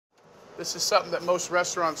This is something that most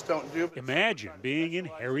restaurants don't do. Imagine being in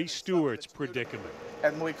Harry Stewart's predicament.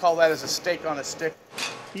 And we call that as a steak on a stick.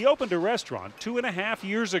 He opened a restaurant 2.5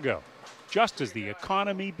 years ago, just as the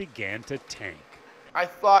economy began to tank. I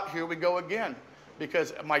thought, here we go again,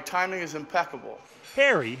 because my timing is impeccable.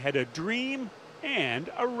 Harry had a dream and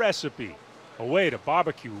a recipe, a way to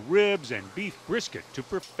barbecue ribs and beef brisket to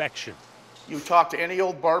perfection. You talk to any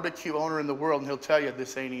old barbecue owner in the world and he'll tell you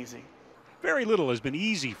this ain't easy. Very little has been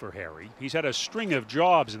easy for Harry. He's had a string of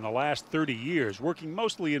jobs in the last 30 years, working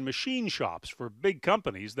mostly in machine shops for big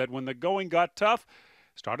companies that, when the going got tough,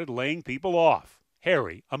 started laying people off.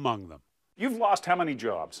 Harry among them. You've lost how many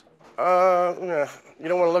jobs? You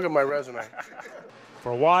don't want to look at my resume.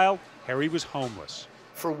 For a while, Harry was homeless.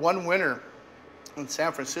 For one winter in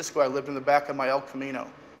San Francisco, I lived in the back of my El Camino.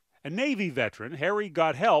 A Navy veteran, Harry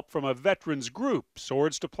got help from a veterans group,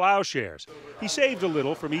 Swords to Plowshares. He saved a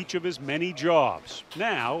little from each of his many jobs.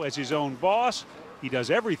 Now, as his own boss, he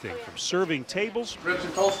does everything from serving tables Ribs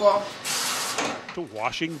and coleslaw to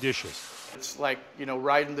washing dishes. It's like,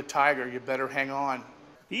 riding the tiger. You better hang on.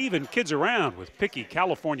 He even kids around with picky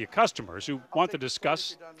California customers who want to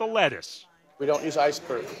discuss the lettuce. We don't use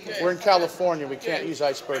iceberg. We're in California. We can't use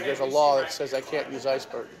iceberg. There's a law that says I can't use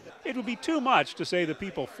iceberg. It would be too much to say the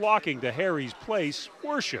people flocking to Harry's place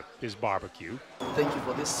worship his barbecue. Thank you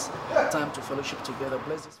for this time to fellowship together.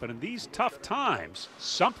 But in these tough times,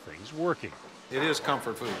 something's working. It is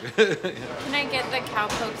comfort food. Can I get the cow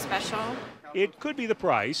poke special? It could be the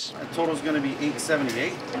price. The total's going to be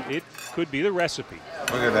 $8.78. It could be the recipe.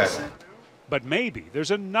 Look at that. But maybe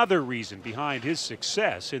there's another reason behind his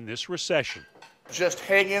success in this recession. Just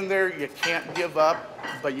hang in there. You can't give up.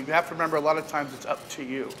 But you have to remember, a lot of times it's up to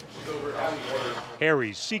you.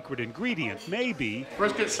 Harry's secret ingredient may be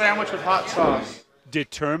brisket sandwich with hot sauce.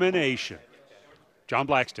 Determination. John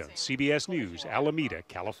Blackstone, CBS News, Alameda,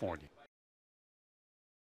 California.